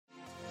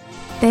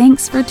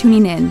Thanks for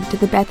tuning in to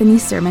the Bethany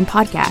Sermon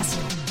Podcast.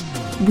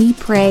 We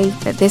pray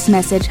that this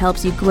message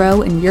helps you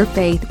grow in your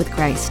faith with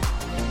Christ.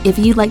 If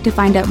you'd like to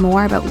find out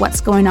more about what's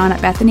going on at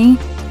Bethany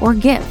or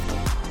give,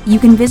 you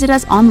can visit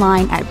us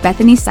online at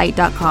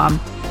bethanysite.com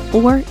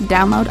or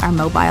download our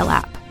mobile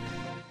app.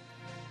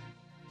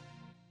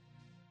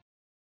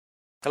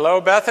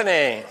 Hello,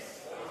 Bethany.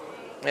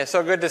 It's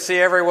so good to see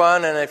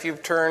everyone, and if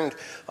you've turned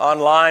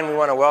online, we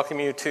want to welcome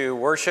you to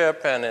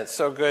worship, and it's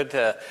so good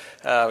to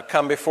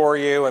come before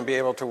you and be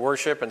able to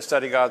worship and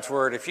study God's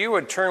Word. If you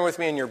would turn with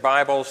me in your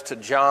Bibles to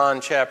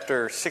John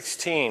chapter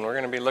 16. We're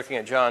going to be looking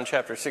at John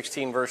chapter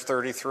 16, verse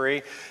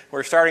 33.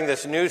 We're starting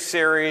this new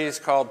series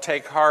called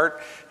Take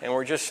Heart, and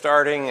we're just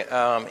starting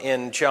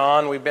in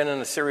John. We've been in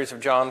a series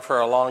of John for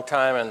a long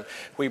time, and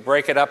we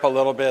break it up a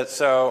little bit,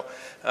 so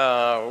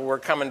we're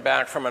coming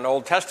back from an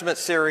Old Testament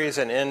series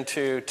and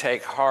into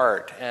Take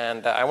Heart.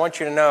 And I want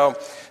you to know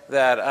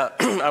that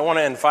I want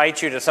to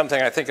invite you to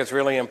something I think is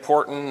really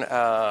important.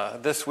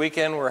 This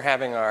weekend we're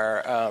having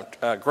our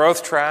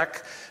growth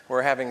track.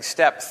 We're having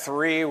step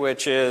 3,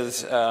 which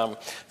is the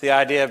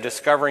idea of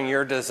discovering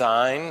your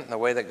design, the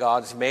way that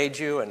God's made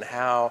you and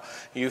how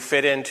you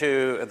fit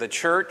into the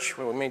church.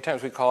 Many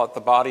times we call it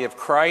the body of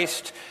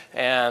Christ,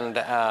 and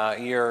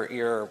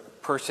your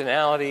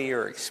personality,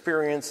 your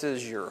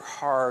experiences, your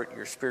heart,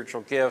 your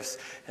spiritual gifts,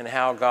 and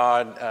how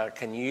God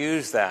can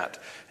use that.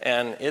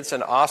 And it's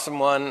an awesome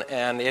one,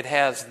 and it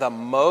has the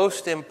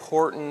most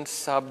important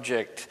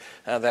subject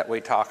that we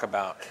talk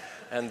about,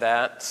 and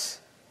that's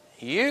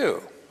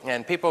you.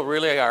 And people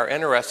really are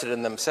interested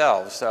in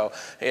themselves, so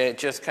it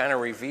just kind of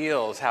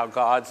reveals how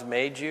God's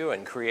made you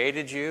and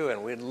created you,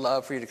 and we'd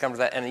love for you to come to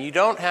that. And you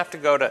don't have to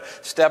go to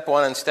step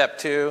 1 and step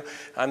 2.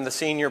 I'm the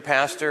senior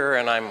pastor,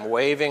 and I'm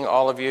waiving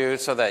all of you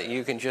so that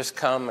you can just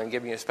come and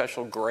give you a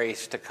special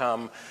grace to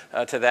come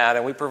to that.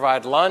 And we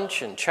provide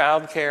lunch and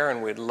childcare,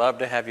 and we'd love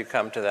to have you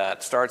come to that.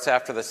 It starts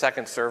after the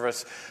second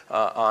service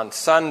on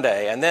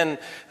Sunday. And then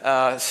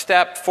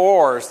step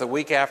 4 is the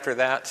week after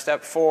that.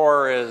 Step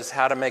 4 is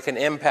how to make an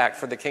impact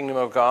for the kingdom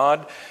of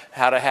God,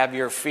 how to have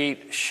your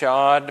feet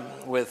shod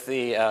with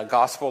the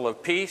gospel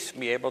of peace,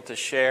 be able to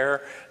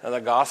share the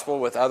gospel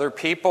with other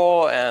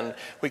people. And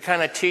we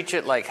kind of teach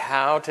it like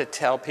how to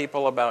tell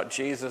people about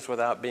Jesus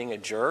without being a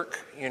jerk,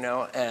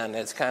 and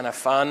it's kind of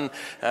fun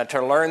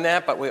to learn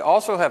that. But we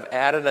also have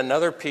added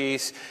another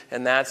piece,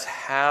 and that's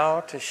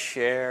how to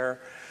share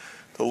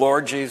the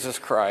Lord Jesus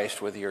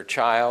Christ with your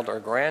child or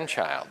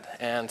grandchild.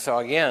 And so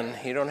again,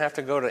 you don't have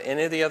to go to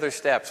any of the other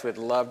steps. We'd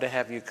love to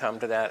have you come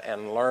to that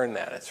and learn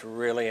that. It's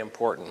really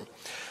important.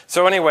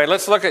 So anyway,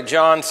 let's look at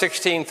John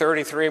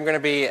 16:33. I'm going to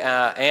be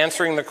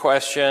answering the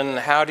question,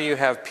 how do you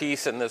have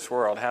peace in this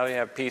world? How do you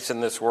have peace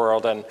in this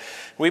world? And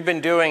we've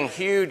been doing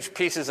huge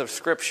pieces of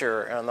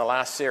scripture in the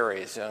last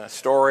series,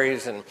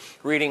 stories and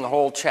reading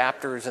whole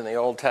chapters in the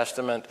Old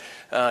Testament.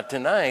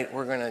 Tonight,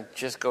 we're going to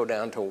just go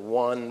down to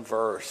one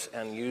verse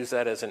and use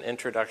that as an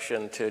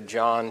introduction to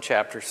John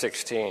chapter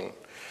 16.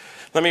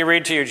 Let me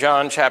read to you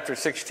John chapter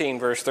 16,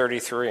 verse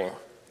 33.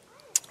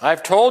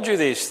 I've told you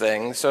these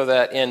things so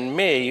that in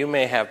me you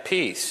may have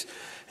peace.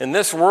 In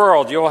this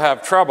world you'll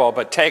have trouble,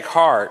 but take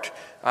heart,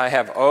 I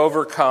have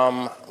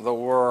overcome the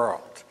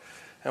world.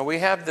 And we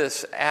have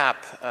this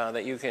app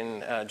that you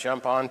can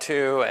jump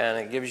onto, and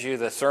it gives you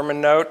the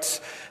sermon notes.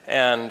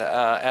 And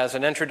as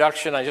an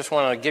introduction, I just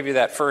want to give you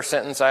that first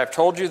sentence. I have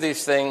told you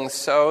these things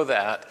so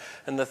that,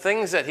 and the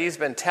things that he's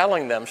been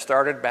telling them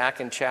started back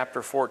in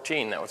chapter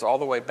 14. That was all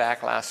the way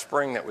back last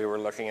spring that we were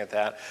looking at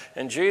that.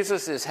 And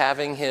Jesus is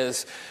having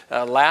his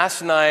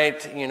last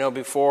night,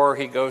 before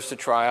he goes to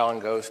trial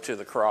and goes to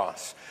the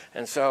cross.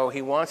 And so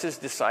he wants his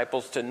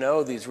disciples to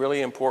know these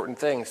really important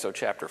things. So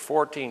chapter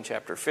 14,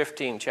 chapter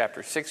 15,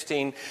 chapter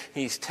 16,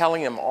 he's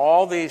telling them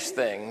all these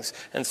things.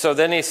 And so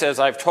then he says,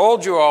 I've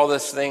told you all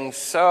these things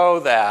so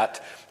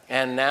that,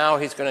 and now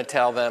he's going to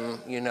tell them,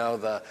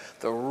 the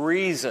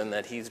reason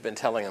that he's been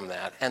telling them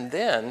that. And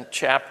then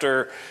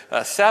chapter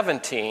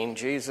 17,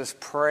 Jesus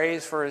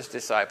prays for his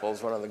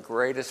disciples, one of the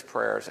greatest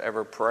prayers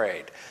ever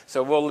prayed.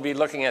 So we'll be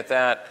looking at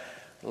that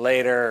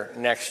later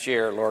next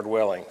year, Lord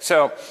willing.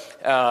 So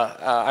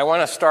I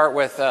want to start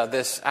with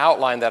this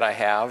outline that I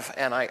have,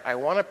 and I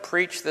want to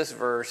preach this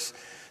verse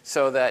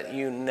so that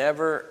you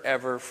never,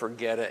 ever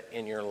forget it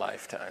in your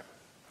lifetime.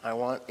 I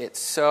want it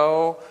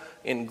so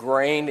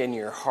ingrained in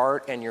your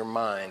heart and your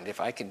mind. If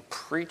I could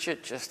preach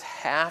it just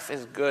half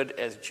as good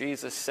as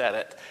Jesus said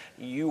it,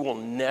 you will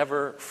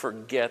never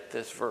forget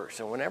this verse.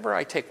 And whenever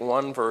I take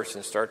one verse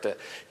and start to,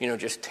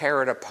 just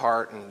tear it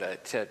apart and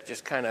to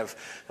just kind of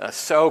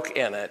soak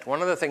in it,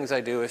 one of the things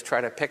I do is try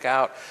to pick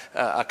out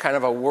a kind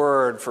of a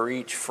word for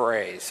each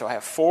phrase. So I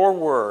have 4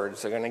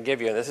 words I'm going to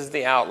give you. This is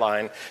the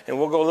outline, and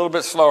we'll go a little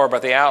bit slower,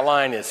 but the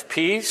outline is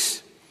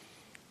peace,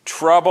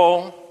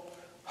 trouble,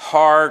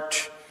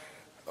 heart,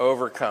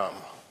 overcome.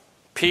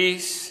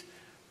 Peace,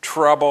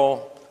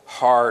 trouble,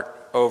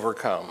 heart,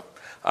 overcome.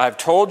 I've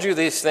told you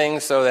these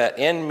things so that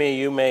in me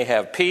you may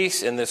have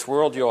peace. In this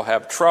world you'll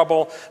have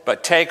trouble,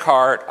 but take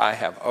heart, I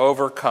have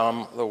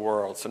overcome the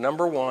world. So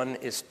number 1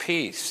 is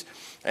peace.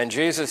 And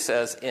Jesus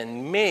says,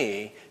 in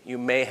me you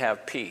may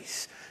have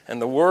peace.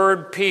 And the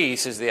word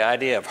peace is the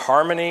idea of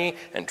harmony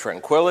and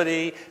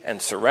tranquility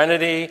and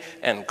serenity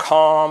and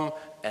calm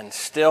and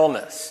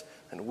stillness.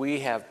 And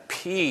we have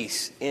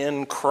peace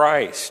in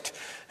Christ.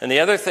 And the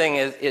other thing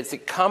is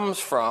it comes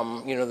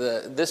from,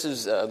 this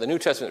is the New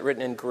Testament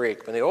written in Greek.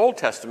 But in the Old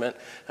Testament,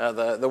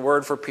 the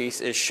word for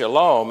peace is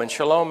shalom. And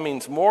shalom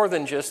means more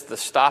than just the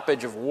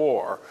stoppage of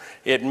war.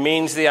 It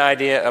means the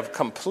idea of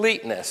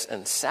completeness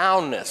and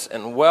soundness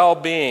and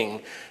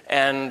well-being.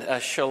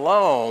 And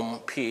shalom,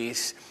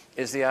 peace,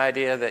 is the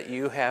idea that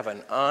you have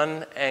an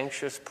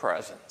unanxious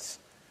presence.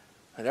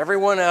 That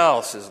everyone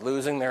else is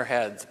losing their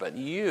heads, but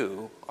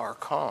you are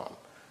calm,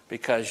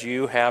 because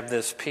you have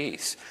this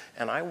peace.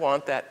 And I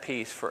want that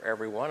peace for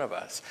every one of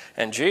us.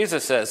 And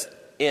Jesus says,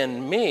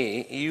 in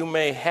me, you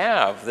may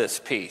have this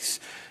peace.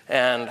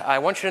 And I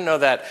want you to know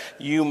that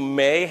you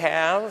may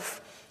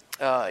have,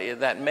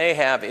 that may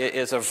have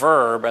is a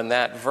verb, and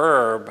that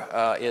verb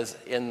is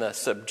in the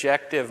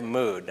subjective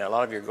mood. Now, a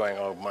lot of you are going,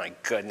 oh my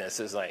goodness,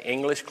 this is like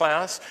English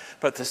class.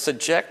 But the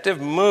subjective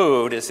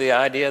mood is the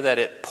idea that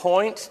it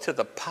points to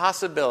the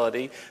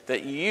possibility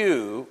that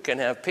you can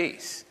have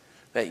peace.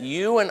 That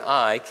you and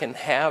I can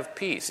have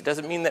peace. It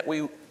doesn't mean that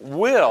we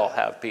will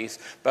have peace,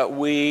 but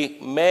we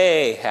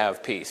may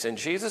have peace. And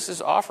Jesus is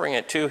offering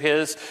it to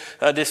his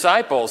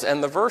disciples.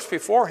 And the verse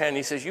beforehand,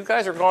 he says, you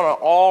guys are going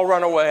to all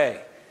run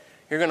away.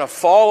 You're going to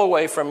fall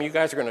away from me. You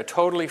guys are going to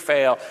totally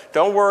fail.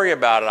 Don't worry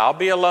about it. I'll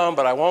be alone,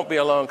 but I won't be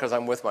alone because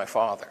I'm with my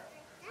Father.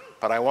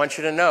 But I want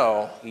you to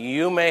know,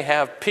 you may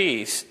have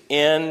peace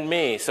in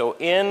me. So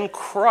in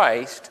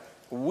Christ,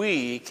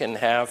 we can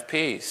have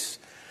peace.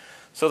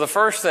 So the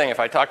first thing, if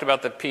I talked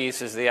about the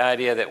peace, is the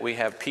idea that we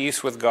have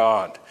peace with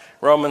God.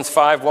 Romans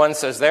 5:1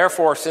 says,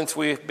 therefore, since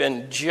we've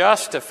been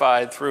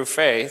justified through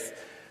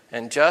faith,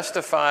 and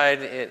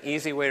justified, an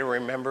easy way to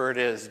remember it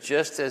is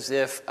just as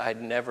if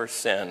I'd never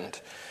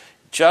sinned.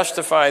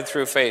 Justified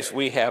through faith,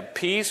 we have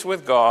peace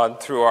with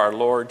God through our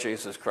Lord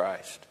Jesus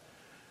Christ.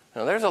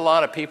 Now, there's a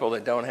lot of people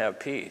that don't have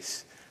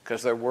peace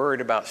because they're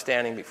worried about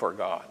standing before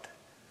God.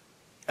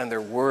 And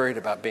they're worried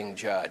about being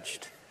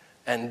judged.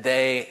 And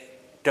they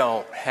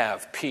don't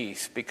have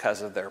peace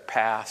because of their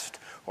past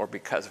or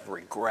because of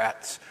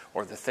regrets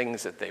or the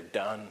things that they've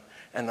done.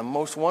 And the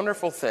most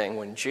wonderful thing,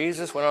 when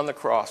Jesus went on the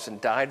cross and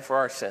died for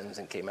our sins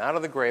and came out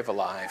of the grave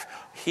alive,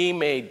 he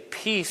made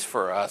peace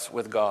for us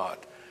with God.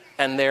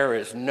 And there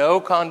is no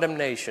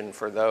condemnation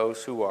for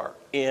those who are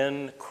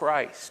in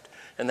Christ.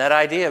 And that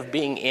idea of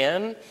being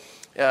in,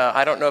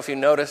 I don't know if you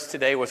noticed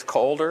today was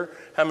colder.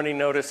 How many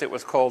noticed it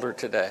was colder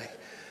today?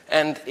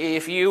 And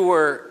if you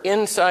were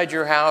inside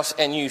your house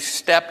and you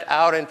stepped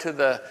out into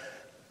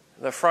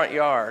the front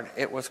yard,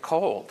 it was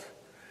cold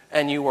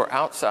and you were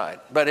outside.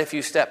 But if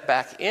you stepped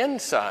back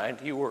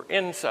inside, you were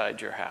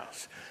inside your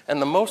house.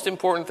 And the most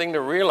important thing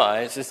to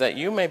realize is that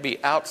you may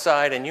be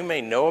outside and you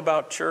may know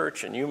about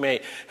church and you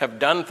may have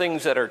done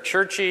things that are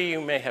churchy.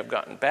 You may have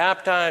gotten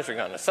baptized or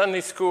gone to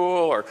Sunday school,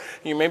 or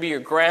maybe your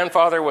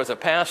grandfather was a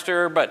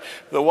pastor. But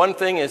the one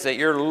thing is that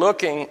you're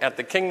looking at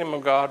the kingdom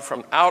of God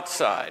from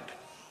outside.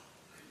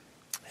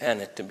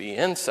 And to be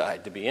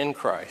inside, to be in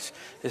Christ,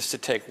 is to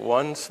take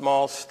one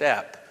small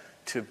step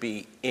to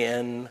be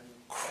in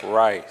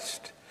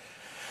Christ.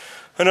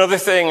 Another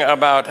thing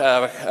about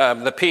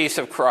the peace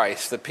of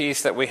Christ, the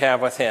peace that we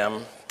have with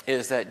him,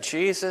 is that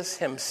Jesus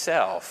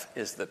himself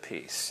is the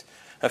peace.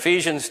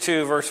 Ephesians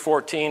 2, verse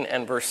 14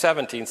 and verse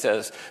 17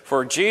 says,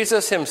 for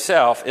Jesus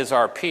himself is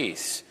our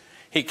peace.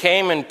 He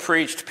came and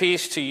preached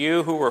peace to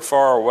you who were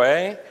far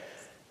away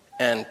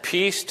and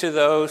peace to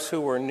those who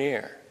were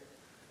near.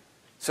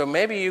 So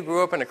maybe you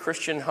grew up in a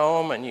Christian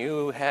home and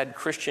you had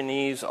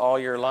Christianese all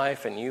your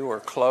life and you were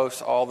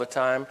close all the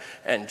time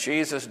and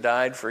Jesus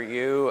died for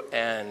you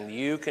and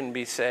you can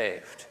be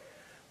saved.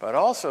 But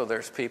also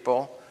there's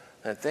people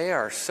that they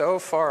are so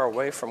far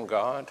away from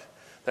God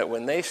that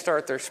when they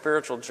start their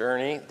spiritual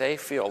journey, they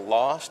feel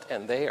lost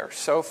and they are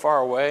so far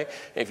away.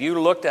 If you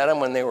looked at them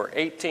when they were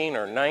 18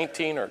 or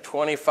 19 or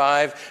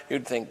 25,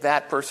 you'd think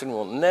that person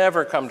will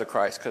never come to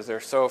Christ because they're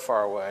so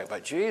far away.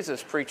 But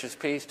Jesus preaches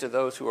peace to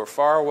those who are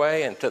far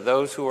away and to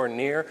those who are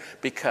near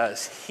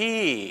because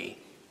he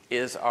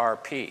is our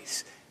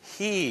peace.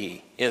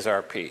 He is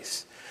our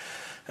peace.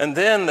 And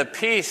then the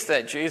peace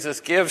that Jesus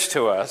gives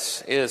to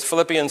us is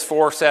Philippians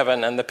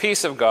 4:7, and the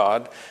peace of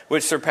God,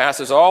 which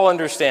surpasses all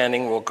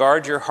understanding, will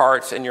guard your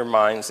hearts and your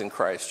minds in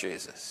Christ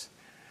Jesus.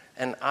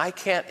 And I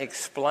can't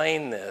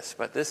explain this,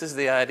 but this is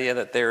the idea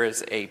that there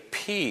is a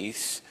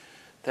peace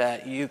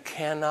that you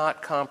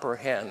cannot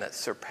comprehend, that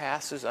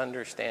surpasses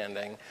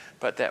understanding,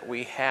 but that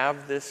we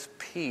have this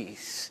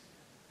peace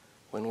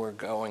when we're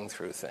going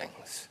through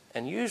things.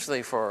 And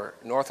usually for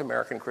North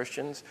American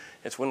Christians,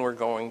 it's when we're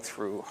going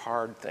through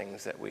hard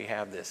things that we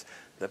have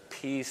the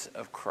peace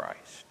of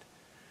Christ.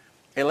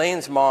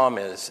 Elaine's mom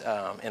is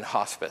in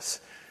hospice,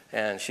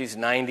 And she's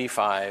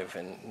 95.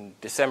 In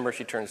December,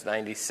 she turns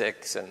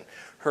 96. And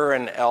her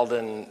and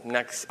Eldon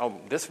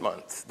this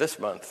month,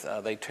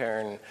 they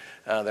turn,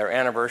 their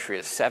anniversary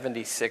is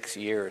 76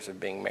 years of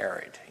being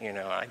married.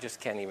 I just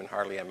can't even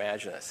hardly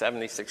imagine it,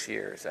 76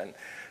 years. And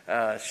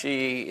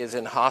she is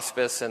in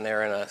hospice, and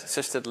they're in an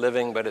assisted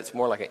living, but it's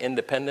more like an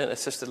independent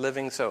assisted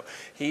living. So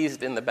he's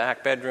in the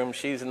back bedroom,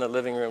 she's in the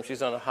living room,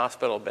 she's on a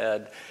hospital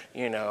bed.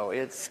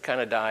 It's kind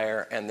of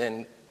dire. And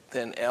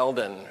then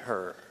Eldon,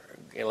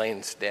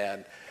 Elaine's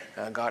dad,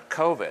 got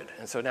COVID.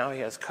 And so now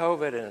he has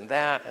COVID and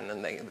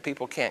then the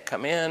people can't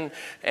come in.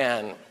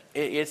 And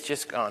it's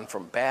just gone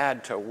from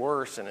bad to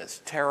worse, and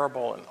it's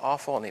terrible and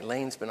awful. And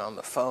Elaine's been on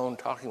the phone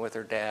talking with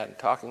her dad, and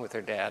talking with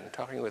her dad, and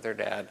talking with her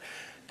dad.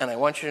 And I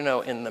want you to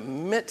know, in the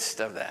midst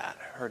of that,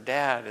 her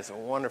dad is a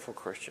wonderful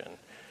Christian.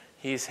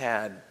 He's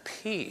had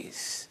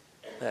peace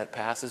that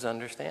passes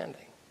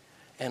understanding.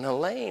 And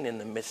Elaine, in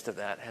the midst of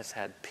that, has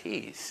had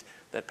peace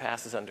that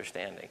passes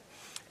understanding.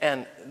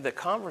 And the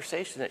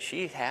conversation that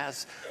she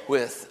has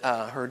with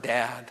her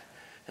dad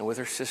and with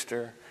her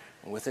sister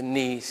and with a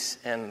niece,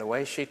 and the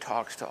way she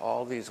talks to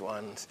all these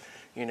ones,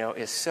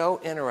 is so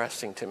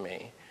interesting to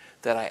me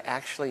that I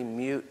actually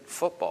mute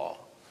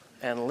football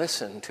and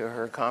listen to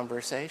her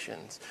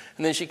conversations.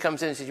 And then she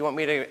comes in and says, "You want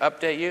me to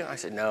update you?" I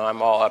said, "No,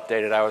 I'm all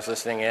updated. I was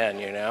listening in,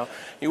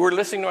 You were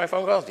listening to my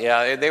phone calls?"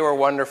 "Yeah, they were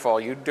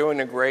wonderful. You're doing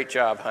a great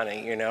job,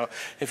 honey,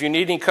 If you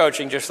need any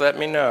coaching, just let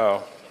me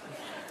know."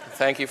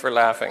 Thank you for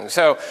laughing.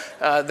 So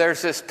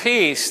there's this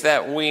peace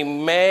that we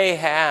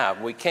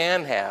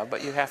can have,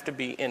 but you have to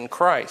be in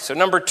Christ. So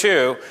number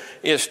 2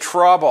 is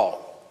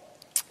trouble.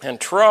 And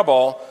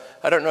trouble,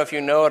 I don't know if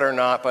you know it or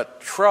not, but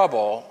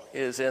trouble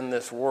is in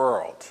this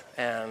world.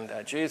 And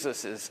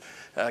Jesus is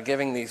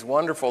giving these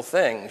wonderful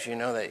things,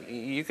 that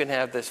you can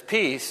have this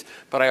peace,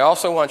 but I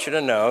also want you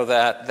to know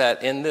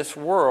that in this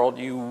world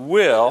you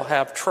will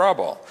have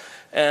trouble.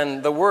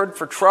 And the word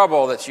for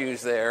trouble that's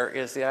used there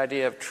is the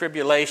idea of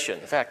tribulation.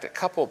 In fact, a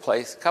couple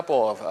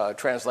of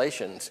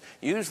translations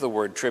use the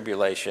word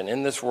tribulation.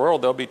 In this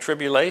world, there'll be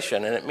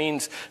tribulation, and it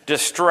means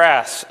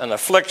distress and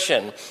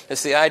affliction.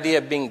 It's the idea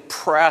of being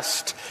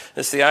pressed.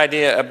 It's the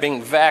idea of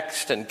being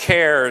vexed, and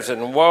cares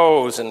and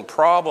woes and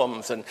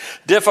problems and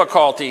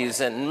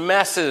difficulties and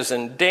messes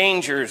and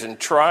dangers and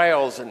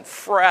trials and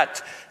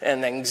fret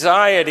and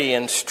anxiety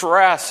and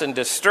stress and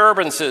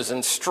disturbances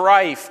and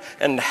strife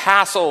and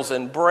hassles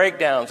and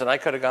breakdowns. And I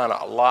could have gone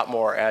a lot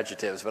more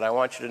adjectives, but I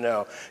want you to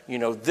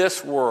know,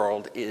 this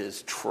world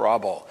is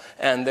trouble.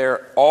 And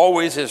there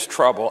always is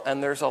trouble.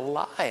 And there's a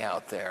lie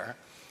out there.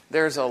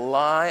 There's a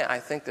lie, I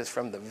think, that's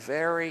from the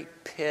very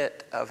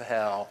pit of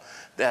hell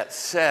that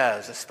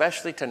says,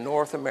 especially to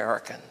North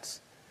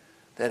Americans,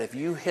 that if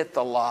you hit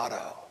the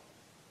lotto,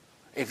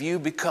 if you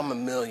become a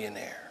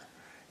millionaire,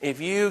 if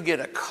you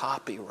get a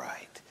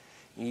copyright,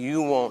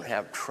 you won't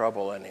have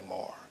trouble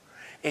anymore.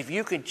 If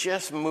you could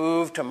just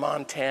move to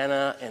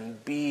Montana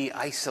and be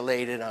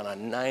isolated on a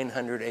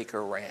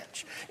 900-acre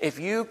ranch, if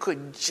you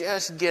could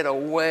just get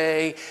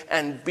away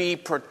and be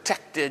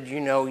protected,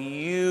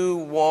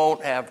 you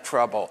won't have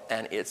trouble.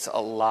 And it's a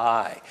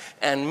lie.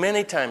 And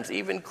many times,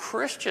 even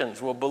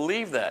Christians will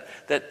believe that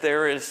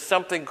there is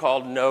something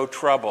called no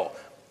trouble.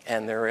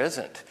 And there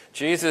isn't.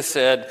 Jesus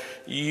said,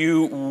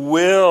 you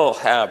will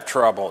have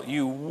trouble.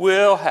 You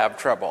will have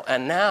trouble.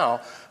 And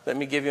now, let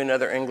me give you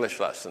another English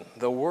lesson.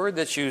 The word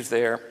that's used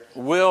there,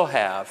 will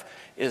have,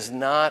 is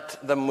not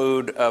the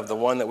mood of the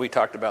one that we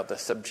talked about, the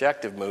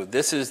subjective mood.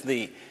 This is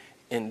the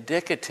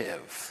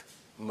indicative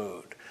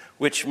mood,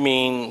 which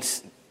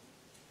means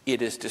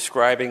it is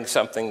describing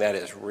something that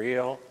is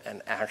real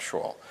and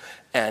actual.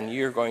 And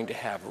you're going to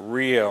have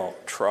real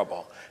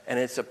trouble. And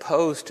it's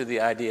opposed to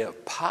the idea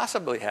of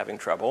possibly having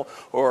trouble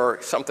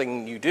or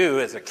something you do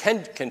as a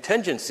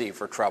contingency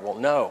for trouble.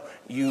 No,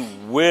 you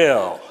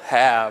will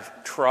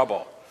have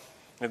trouble.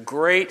 A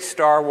great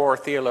Star Wars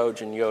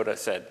theologian, Yoda,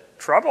 said,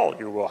 "Trouble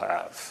you will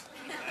have."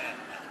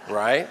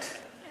 Right?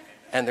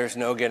 And there's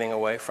no getting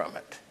away from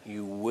it.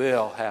 You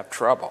will have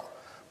trouble.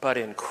 But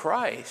in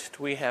Christ,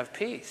 we have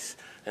peace.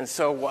 And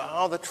so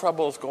while the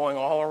trouble is going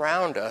all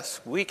around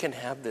us, we can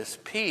have this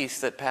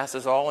peace that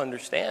passes all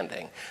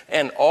understanding.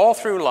 And all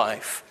through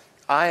life,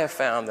 I have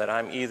found that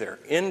I'm either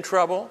in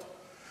trouble,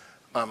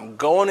 I'm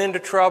going into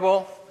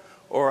trouble,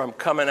 or I'm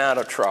coming out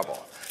of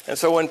trouble. And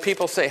so when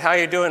people say, "How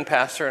you doing,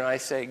 Pastor?" and I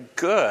say,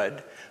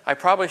 "Good," I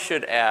probably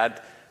should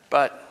add,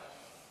 "But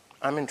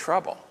I'm in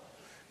trouble."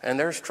 And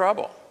there's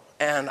trouble.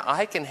 And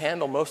I can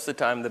handle most of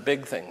the time the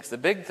big things. The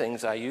big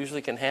things I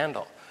usually can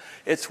handle.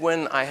 It's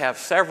when I have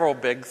several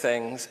big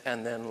things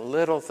and then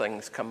little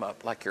things come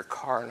up, like your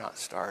car not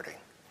starting,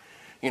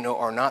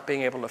 or not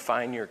being able to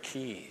find your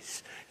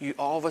keys.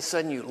 All of a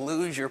sudden you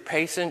lose your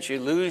patience, you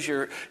lose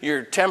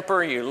your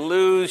temper, you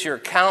lose your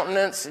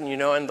countenance,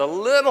 and the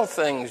little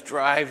things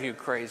drive you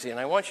crazy. And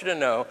I want you to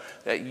know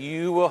that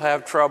you will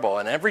have trouble.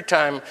 And every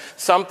time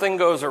something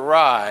goes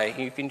awry,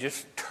 you can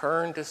just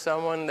turn to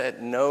someone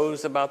that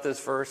knows about this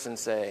verse and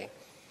say,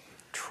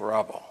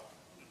 trouble,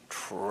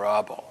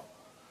 trouble.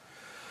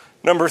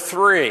 Number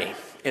 3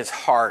 is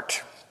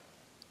heart.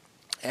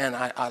 And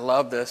I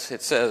love this.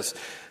 It says,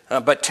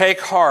 but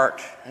take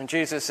heart. And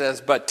Jesus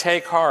says, but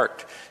take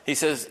heart. He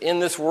says, in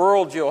this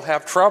world you'll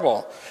have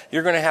trouble.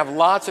 You're going to have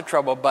lots of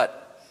trouble,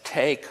 but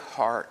take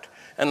heart.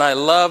 And I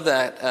love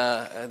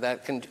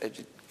that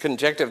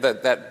conjunctive,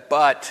 that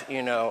but,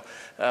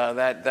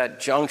 that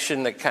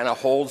junction that kind of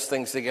holds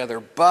things together.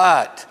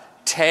 But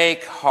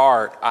take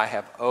heart, I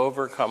have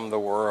overcome the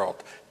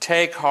world.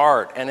 Take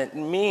heart. And it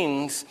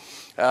means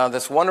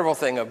this wonderful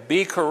thing of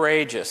be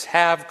courageous,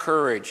 have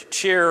courage,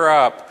 cheer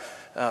up,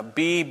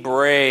 be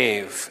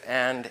brave.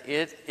 And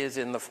it is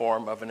in the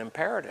form of an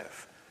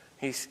imperative.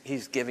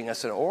 He's giving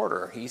us an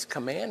order. He's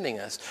commanding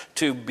us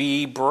to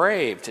be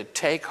brave, to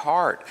take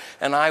heart.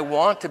 And I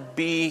want to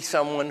be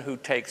someone who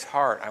takes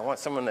heart. I want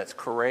someone that's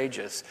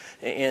courageous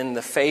in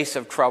the face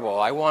of trouble.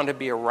 I want to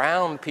be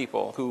around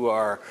people who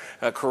are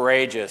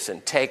courageous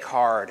and take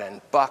heart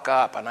and buck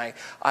up. And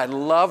I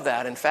love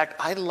that. In fact,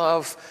 I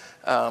love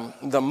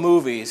the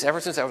movies. Ever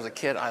since I was a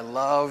kid, I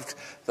loved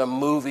the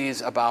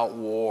movies about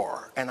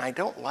war. And I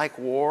don't like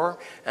war,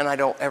 and I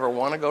don't ever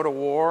want to go to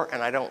war,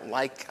 and I don't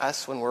like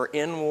us when we're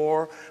in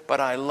war, but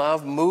I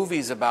love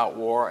movies about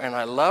war, and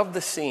I love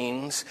the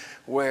scenes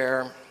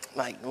where,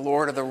 like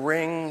Lord of the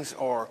Rings,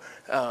 or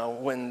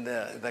when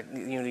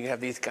you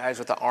have these guys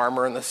with the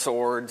armor and the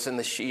swords and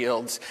the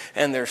shields,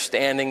 and they're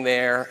standing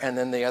there, and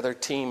then the other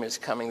team is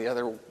coming, the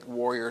other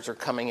warriors are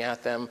coming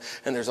at them,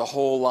 and there's a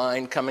whole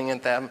line coming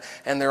at them,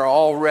 and they're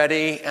all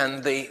ready,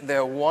 and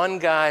the one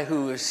guy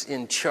who is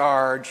in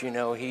charge,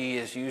 he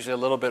is usually a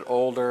little bit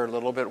older, a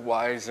little bit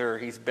wiser,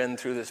 he's been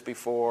through this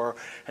before,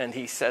 and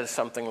he says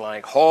something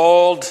like,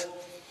 hold,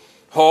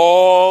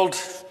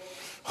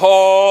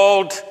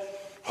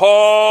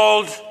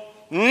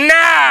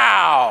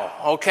 now!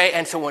 Okay,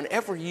 and so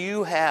whenever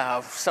you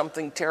have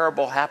something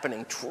terrible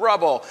happening,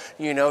 trouble,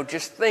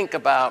 just think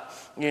about,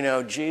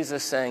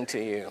 Jesus saying to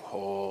you,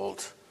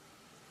 hold,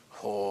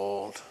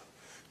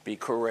 be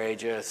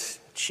courageous,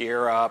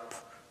 cheer up,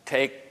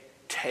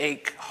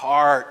 take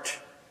heart.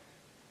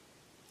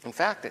 In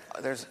fact,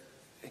 there's,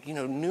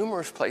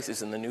 numerous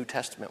places in the New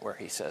Testament where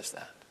he says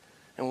that.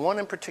 And one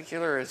in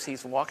particular is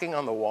he's walking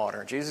on the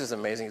water. Jesus is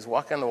amazing. He's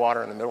walking on the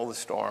water in the middle of the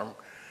storm.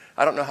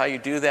 I don't know how you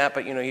do that,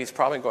 but, he's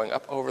probably going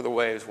up over the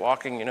waves,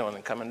 walking, and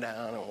then coming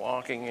down and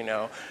walking,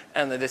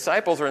 And the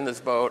disciples are in this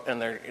boat,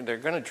 and they're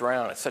going to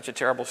drown. It's such a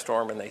terrible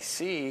storm, and they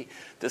see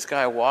this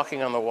guy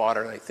walking on the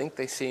water. They think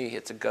they see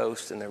it's a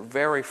ghost, and they're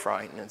very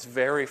frightened. It's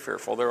very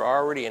fearful. They're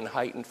already in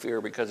heightened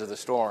fear because of the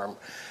storm.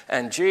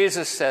 And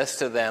Jesus says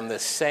to them the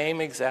same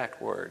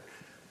exact word.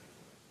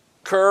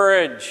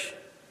 Courage.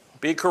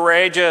 Be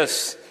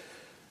courageous.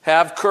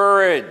 Have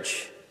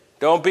courage.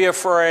 Don't be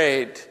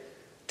afraid.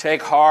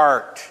 Take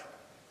heart.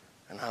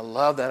 And I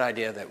love that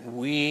idea that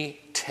we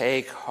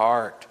take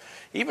heart.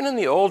 Even in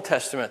the Old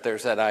Testament,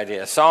 there's that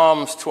idea.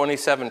 Psalms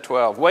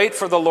 27:12. Wait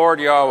for the Lord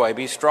Yahweh.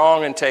 Be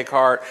strong and take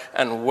heart,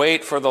 and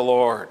wait for the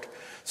Lord.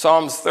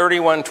 Psalms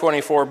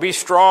 31:24. Be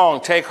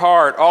strong, take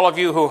heart, all of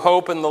you who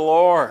hope in the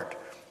Lord.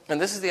 And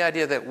this is the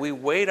idea that we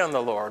wait on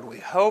the Lord, we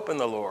hope in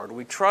the Lord,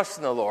 we trust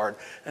in the Lord,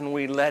 and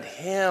we let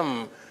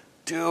Him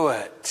do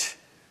it.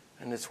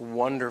 And it's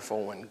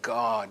wonderful when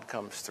God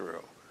comes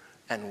through.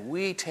 And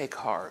we take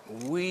heart.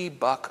 We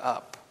buck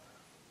up.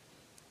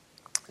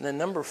 And then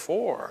number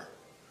 4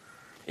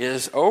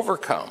 is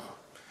overcome.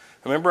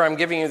 Remember, I'm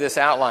giving you this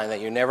outline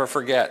that you never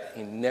forget.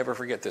 You never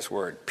forget this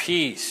word.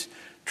 Peace,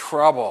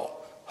 trouble,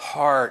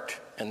 heart,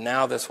 and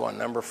now this one,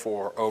 number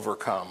 4,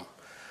 overcome.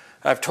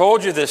 I've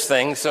told you this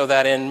thing so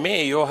that in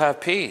me you'll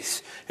have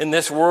peace. In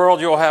this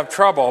world you'll have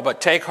trouble,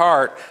 but take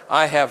heart.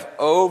 I have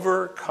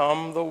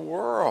overcome the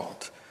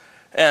world.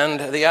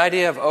 And the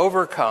idea of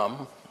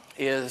overcome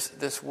is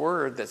this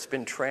word that's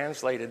been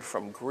translated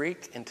from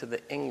Greek into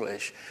the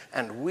English,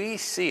 and we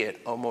see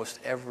it almost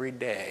every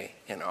day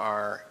in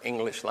our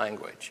English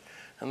language.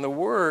 And the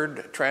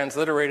word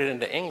transliterated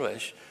into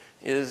English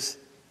is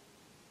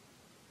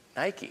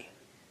Nike.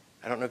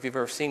 I don't know if you've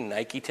ever seen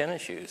Nike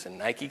tennis shoes and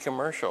Nike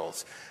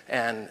commercials.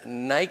 And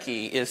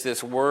Nike is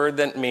this word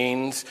that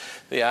means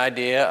the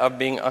idea of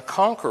being a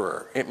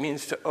conqueror. It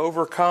means to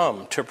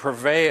overcome, to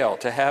prevail,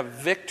 to have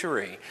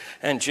victory.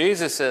 And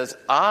Jesus says,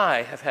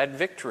 I have had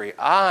victory.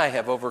 I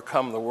have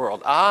overcome the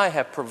world. I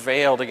have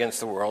prevailed against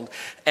the world.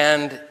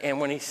 And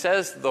when he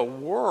says the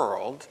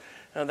world,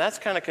 now that's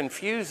kind of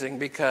confusing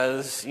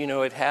because,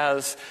 it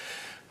has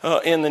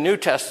in the New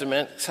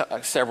Testament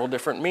several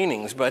different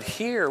meanings. But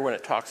here, when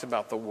it talks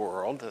about the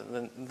world,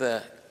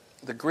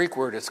 the Greek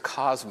word is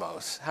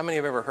cosmos. How many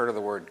have ever heard of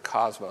the word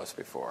cosmos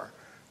before?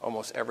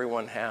 Almost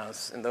everyone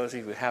has. And those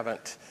of you who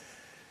haven't,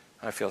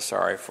 I feel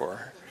sorry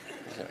for.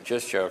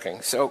 Just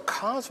joking. So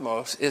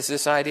cosmos is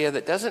this idea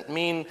that doesn't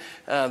mean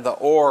the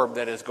orb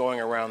that is going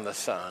around the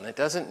sun. It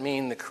doesn't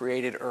mean the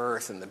created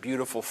earth and the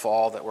beautiful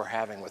fall that we're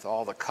having with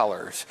all the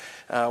colors.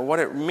 What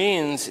it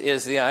means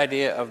is the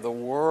idea of the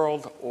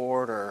world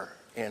order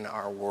in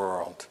our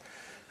world,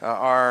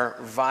 our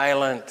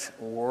violent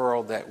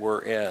world that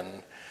we're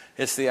in.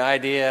 It's the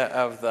idea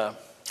of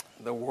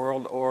the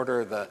world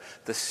order,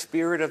 the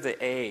spirit of the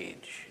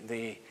age,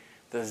 the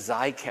the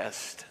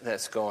zeitgeist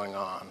that's going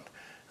on.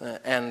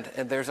 And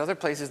there's other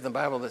places in the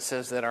Bible that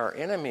says that our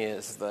enemy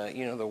is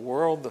the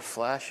world, the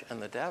flesh,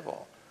 and the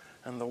devil.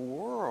 And the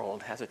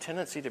world has a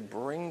tendency to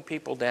bring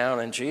people down.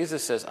 And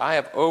Jesus says, I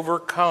have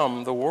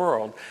overcome the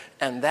world.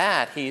 And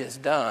that he has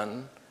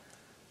done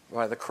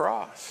by the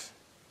cross.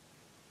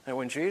 And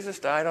when Jesus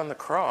died on the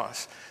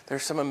cross,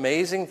 there's some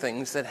amazing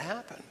things that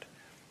happened.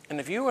 And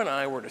if you and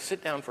I were to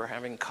sit down for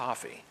having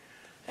coffee,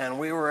 and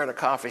we were at a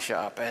coffee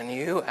shop, and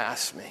you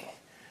asked me,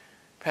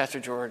 Pastor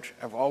George,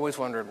 I've always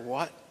wondered,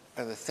 what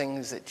are the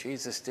things that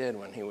Jesus did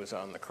when he was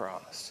on the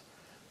cross?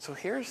 So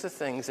here's the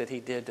things that he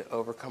did to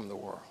overcome the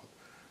world.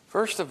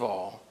 First of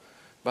all,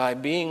 by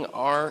being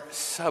our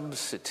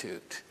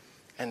substitute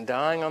and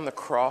dying on the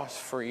cross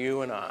for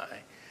you and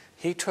I,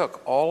 he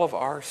took all of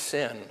our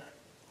sin,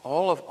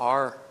 all of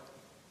our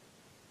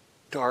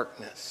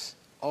darkness,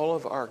 all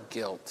of our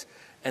guilt,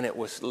 and it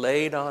was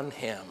laid on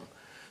him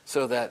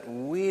so that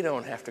we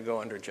don't have to go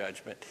under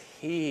judgment.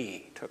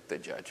 He took the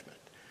judgment.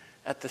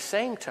 At the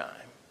same time,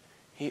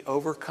 he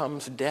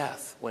overcomes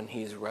death when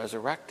he's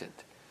resurrected.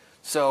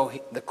 So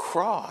the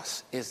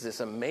cross is this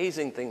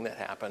amazing thing that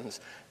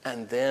happens,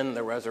 and then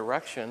the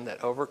resurrection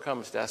that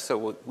overcomes death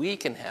so we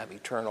can have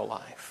eternal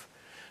life.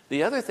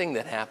 The other thing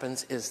that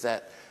happens is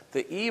that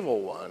the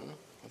evil one,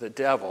 the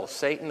devil,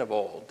 Satan of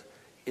old,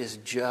 is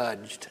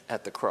judged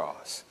at the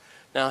cross.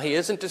 Now, he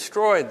isn't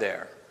destroyed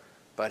there,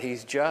 but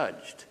he's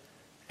judged,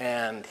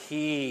 and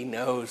he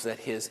knows that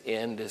his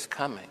end is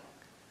coming.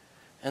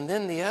 And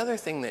then the other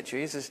thing that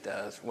Jesus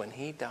does when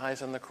he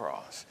dies on the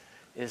cross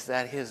is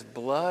that his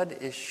blood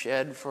is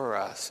shed for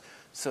us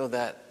so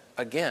that,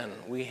 again,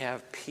 we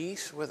have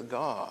peace with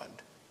God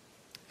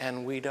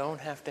and we don't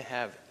have to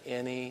have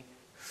any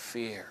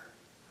fear.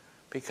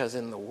 Because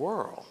in the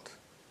world,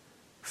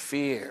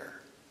 fear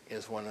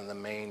is one of the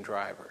main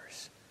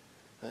drivers.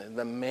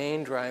 The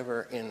main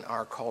driver in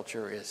our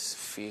culture is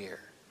fear.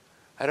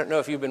 I don't know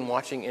if you've been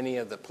watching any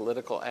of the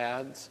political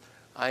ads.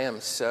 I am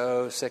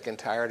so sick and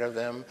tired of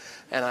them.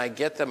 And I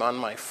get them on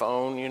my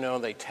phone,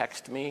 they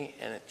text me,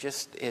 and it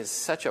just is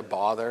such a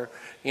bother.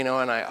 And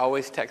I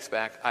always text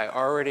back, I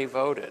already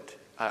voted.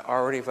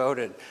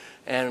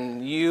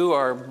 And you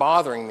are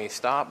bothering me.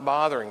 Stop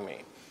bothering me.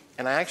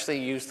 And I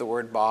actually use the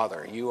word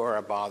bother. You are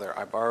a bother.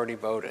 I've already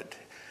voted.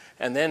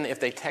 And then if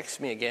they text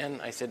me again,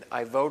 I said,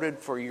 I voted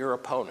for your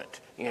opponent.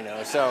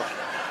 So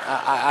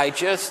I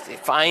just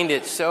find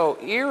it so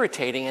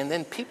irritating. And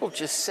then people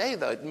just say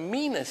the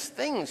meanest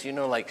things,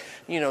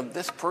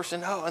 this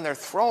person, and they're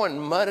throwing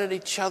mud at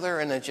each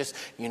other. And it just,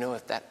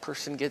 if that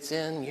person gets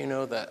in,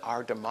 that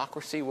our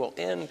democracy will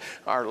end.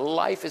 Our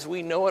life as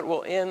we know it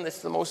will end.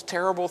 It's the most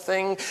terrible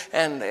thing.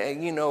 And,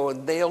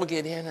 they'll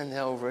get in and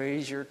they'll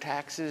raise your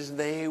taxes.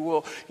 They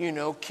will,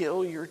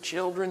 kill your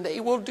children.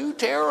 They will do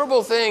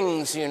terrible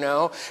things,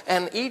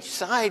 And each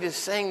side is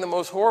saying the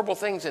most horrible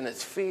things, and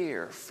it's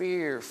fear.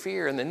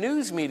 And the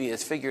news media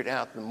has figured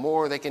out the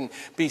more they can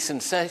be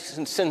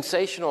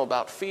sensational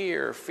about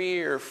fear.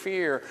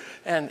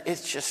 And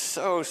it's just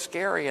so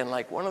scary. And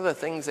one of the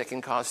things that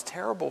can cause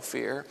terrible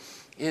fear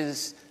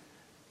is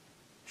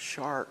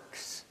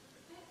sharks.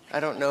 I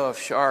don't know if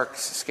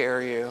sharks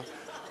scare you,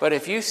 but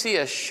if you see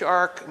a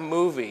shark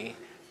movie,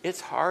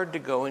 it's hard to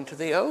go into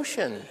the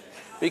ocean.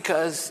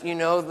 Because,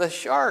 the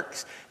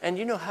sharks. And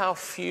you know how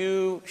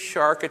few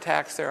shark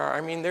attacks there are?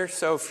 I mean, there's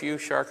so few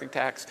shark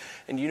attacks.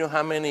 And you know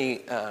how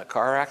many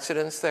car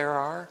accidents there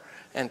are?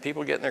 And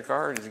people get in their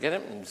car, just get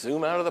it and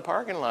zoom out of the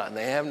parking lot. And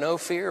they have no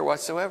fear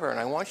whatsoever. And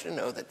I want you to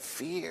know that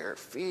fear,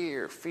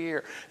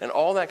 and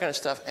all that kind of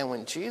stuff. And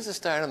when Jesus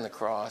died on the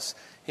cross,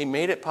 he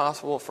made it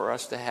possible for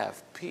us to have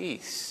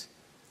peace.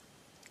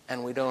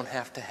 And we don't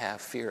have to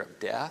have fear of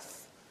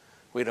death.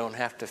 We don't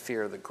have to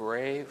fear the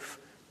grave.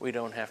 We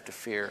don't have to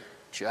fear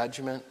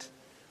judgment,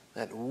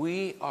 that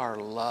we are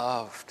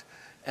loved.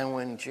 And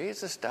when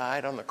Jesus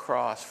died on the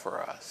cross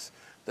for us,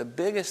 the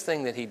biggest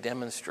thing that he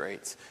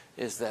demonstrates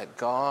is that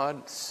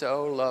God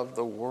so loved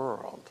the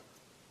world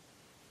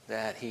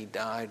that he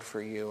died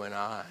for you and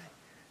I.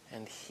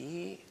 And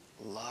he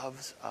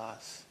loves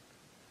us.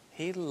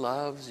 He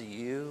loves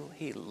you.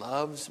 He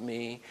loves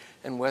me.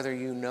 And whether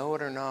you know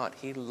it or not,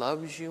 he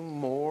loves you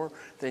more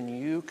than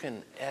you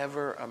can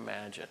ever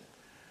imagine.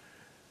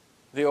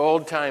 The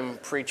old-time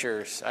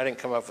preachers, I didn't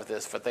come up with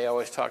this, but they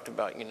always talked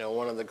about,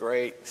 one of the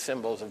great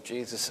symbols of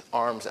Jesus'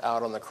 arms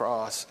out on the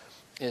cross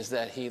is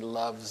that he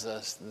loves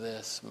us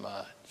this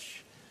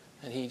much.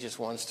 And he just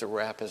wants to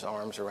wrap his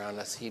arms around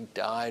us. He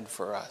died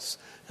for us.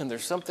 And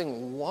there's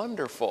something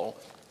wonderful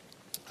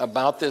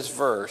about this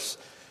verse.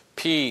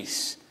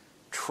 Peace,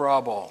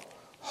 trouble,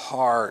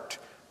 heart,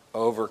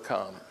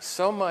 overcome.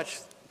 So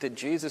much did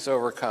Jesus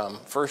overcome,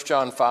 1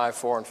 John 5,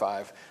 4 and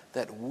 5,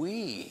 that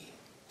we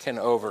can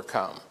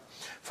overcome.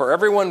 For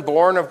everyone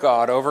born of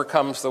God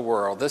overcomes the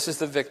world. This is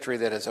the victory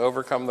that has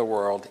overcome the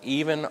world,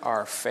 even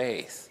our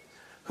faith.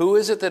 Who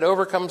is it that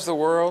overcomes the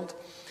world?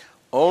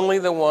 Only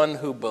the one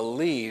who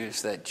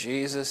believes that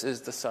Jesus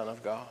is the Son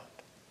of God.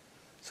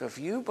 So if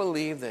you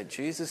believe that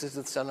Jesus is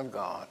the Son of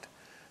God,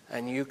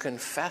 and you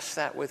confess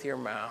that with your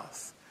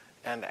mouth,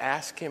 and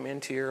ask him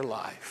into your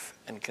life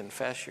and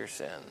confess your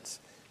sins,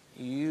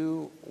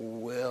 you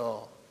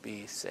will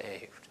be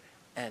saved,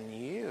 and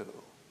you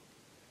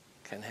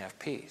can have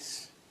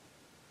peace.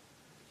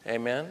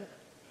 Amen?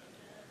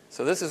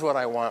 So this is what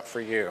I want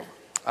for you.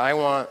 I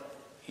want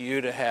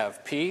you to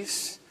have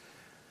peace.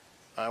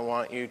 I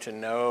want you to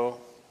know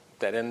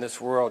that in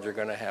this world you're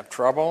going to have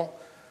trouble.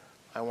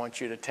 I want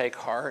you to take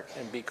heart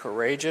and be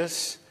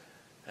courageous.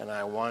 And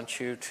I want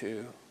you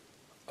to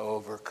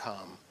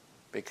overcome,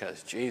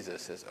 because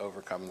Jesus has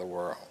overcome the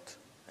world.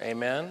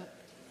 Amen?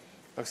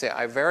 Okay,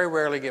 I very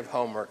rarely give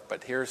homework,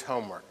 but here's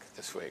homework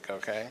this week,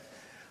 okay?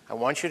 I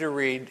want you to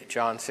read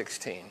John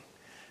 16.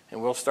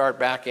 And we'll start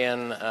back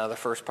in the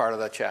first part of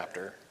the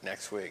chapter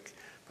next week.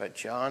 But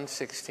John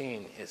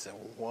 16 is a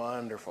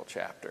wonderful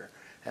chapter.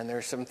 And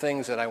there's some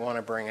things that I want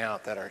to bring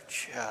out that are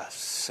just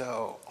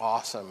so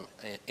awesome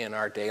in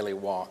our daily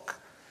walk.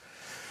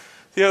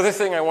 The other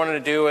thing I wanted to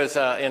do is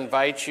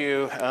invite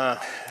you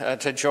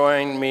to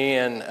join me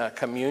in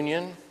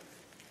communion.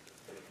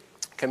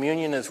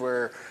 Communion is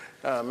where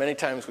many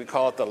times we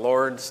call it the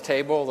Lord's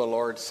table, the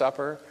Lord's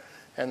Supper.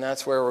 And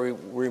that's where we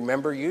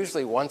remember,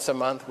 usually once a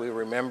month, we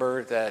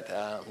remember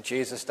that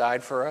Jesus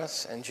died for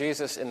us. And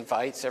Jesus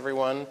invites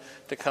everyone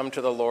to come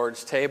to the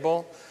Lord's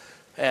table.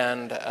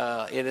 And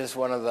it is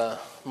one of the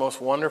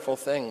most wonderful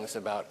things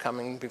about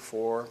coming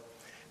before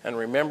and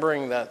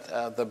remembering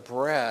that the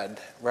bread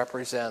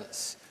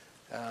represents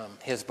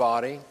his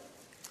body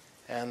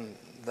and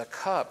the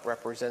cup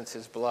represents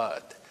his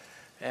blood.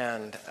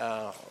 And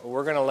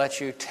we're going to let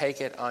you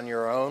take it on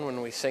your own when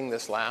we sing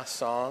this last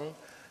song.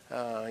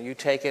 You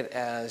take it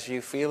as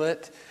you feel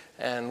it,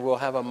 and we'll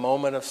have a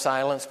moment of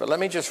silence. But let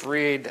me just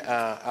read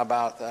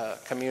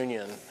about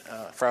communion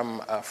from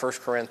 1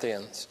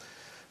 Corinthians.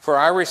 For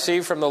I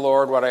received from the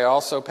Lord what I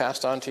also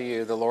passed on to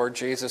you. The Lord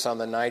Jesus, on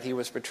the night he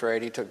was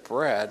betrayed, he took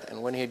bread,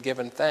 and when he had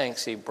given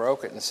thanks, he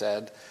broke it and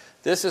said,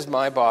 "This is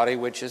my body,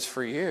 which is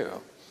for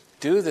you.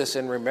 Do this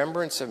in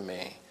remembrance of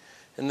me."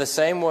 In the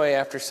same way,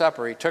 after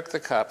supper, he took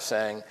the cup,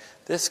 saying,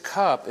 "This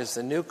cup is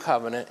the new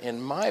covenant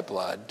in my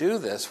blood. Do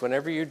this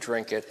whenever you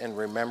drink it in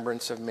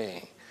remembrance of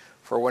me.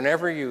 For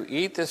whenever you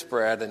eat this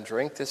bread and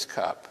drink this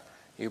cup,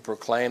 you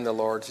proclaim the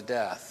Lord's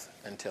death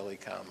until he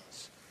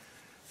comes."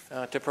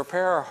 To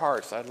prepare our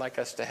hearts, I'd like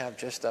us to have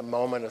just a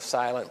moment of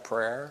silent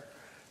prayer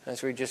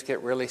as we just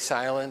get really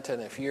silent.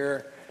 And if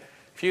you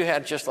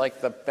had just like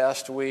the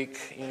best week,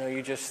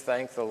 you just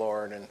thank the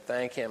Lord and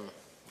thank him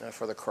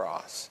for the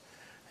cross.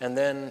 And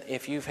then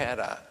if you've had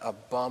a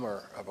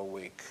bummer of a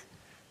week,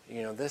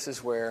 this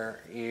is where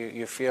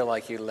you feel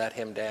like you let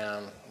him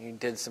down. You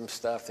did some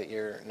stuff that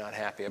you're not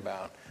happy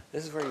about.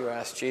 This is where you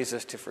ask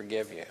Jesus to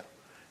forgive you.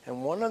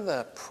 And one of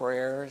the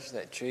prayers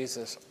that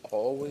Jesus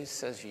always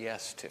says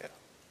yes to,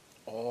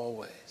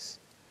 always,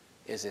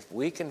 is if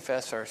we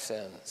confess our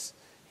sins,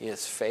 he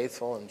is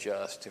faithful and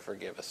just to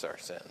forgive us our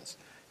sins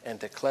and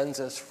to cleanse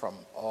us from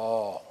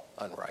all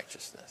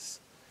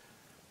unrighteousness.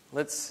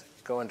 Let's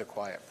go into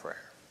quiet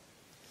prayer.